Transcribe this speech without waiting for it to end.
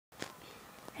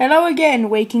Hello again,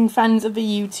 waking fans of the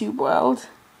YouTube world.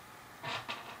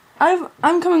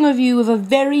 I'm coming with you with a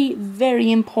very,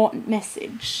 very important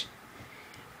message.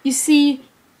 You see,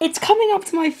 it's coming up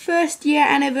to my first year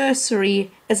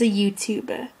anniversary as a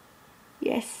YouTuber.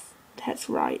 Yes, that's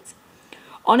right.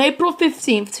 On April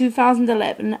 15th,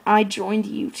 2011, I joined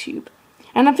YouTube.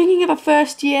 And I'm thinking of a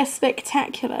first year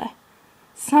spectacular.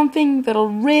 Something that'll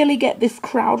really get this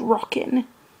crowd rocking.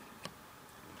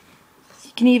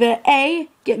 You can either A,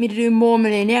 get me to do more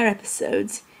Millionaire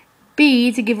episodes,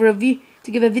 B, to give a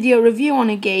video review on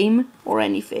a game or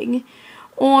anything,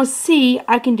 or C,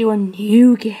 I can do a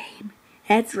new game.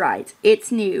 That's right,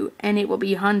 it's new, and it will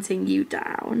be hunting you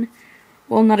down.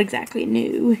 Well, not exactly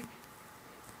new.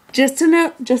 Just to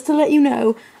let you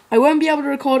know, I won't be able to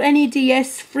record any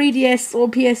DS, 3DS, or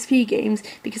PSP games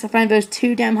because I find those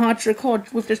too damn hard to record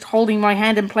with just holding my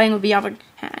hand and playing with the other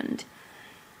hand.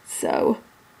 So,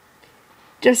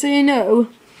 just so you know,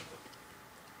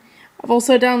 I've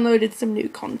also downloaded some new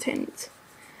content.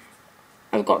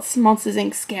 I've got Monsters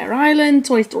Inc. Scare Island,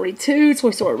 Toy Story 2, Toy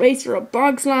Story Racer, A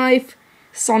Bug's Life,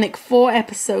 Sonic 4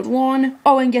 Episode 1.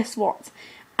 Oh, and guess what?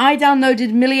 I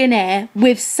downloaded Millionaire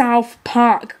with South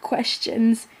Park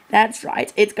questions. That's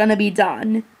right, it's gonna be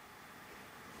done.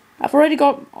 I've already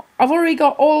got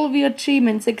all of the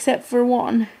achievements except for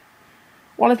one.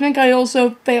 Well, I think I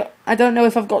also failed. I don't know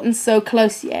if I've gotten so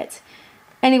close yet.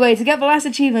 Anyway, to get the last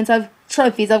achievement, I've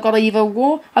got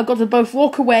to both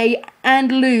walk away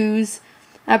and lose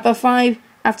after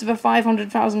the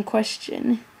 500,000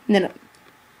 question. No,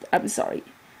 I'm sorry.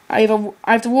 I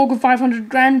have to walk with 500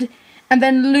 grand and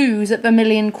then lose at the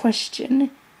million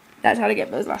question. That's how to get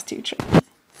those last two tries.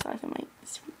 Sorry for my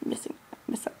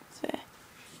miss out there.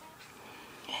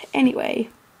 Anyway,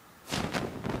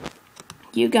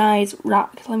 you guys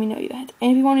rock. Let me know that.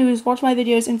 Everyone who has watched my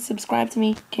videos and subscribed to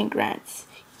me, congrats.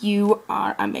 You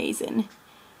are amazing.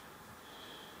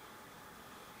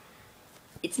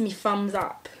 It's me thumbs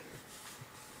up.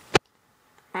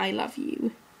 I love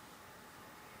you.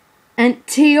 And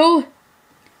Teal,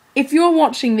 if you're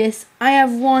watching this, I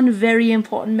have one very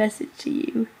important message to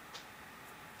you.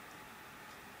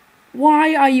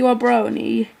 Why are you a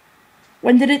brony?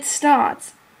 When did it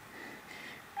start?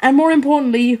 And more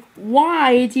importantly,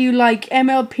 why do you like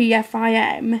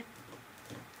MLPFIM?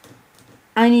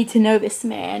 I need to know this,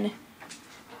 man.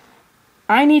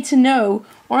 I need to know,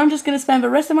 or I'm just going to spend the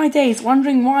rest of my days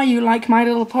wondering why you like My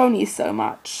Little Pony so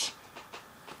much.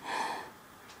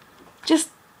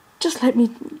 Just let me...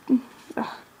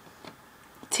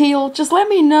 Teal, just let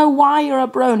me know why you're a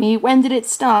brony, when did it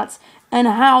start, and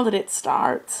how did it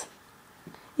start.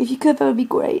 If you could, that would be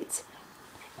great.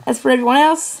 As for everyone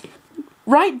else,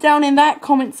 write down in that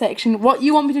comment section what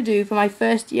you want me to do for my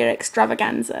first year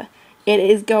extravaganza. It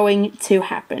is going to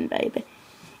happen, baby.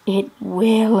 It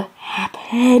will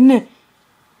happen.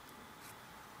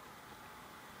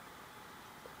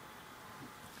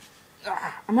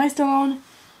 Am I still on?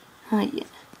 Oh, yeah.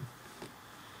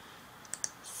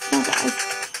 So guys,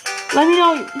 let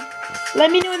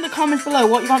me know in the comments below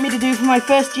what you want me to do for my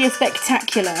first year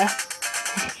spectacular.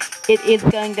 It is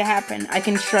going to happen. I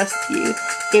can trust you.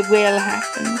 It will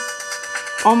happen.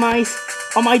 On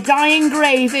my dying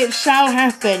grave, it shall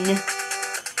happen.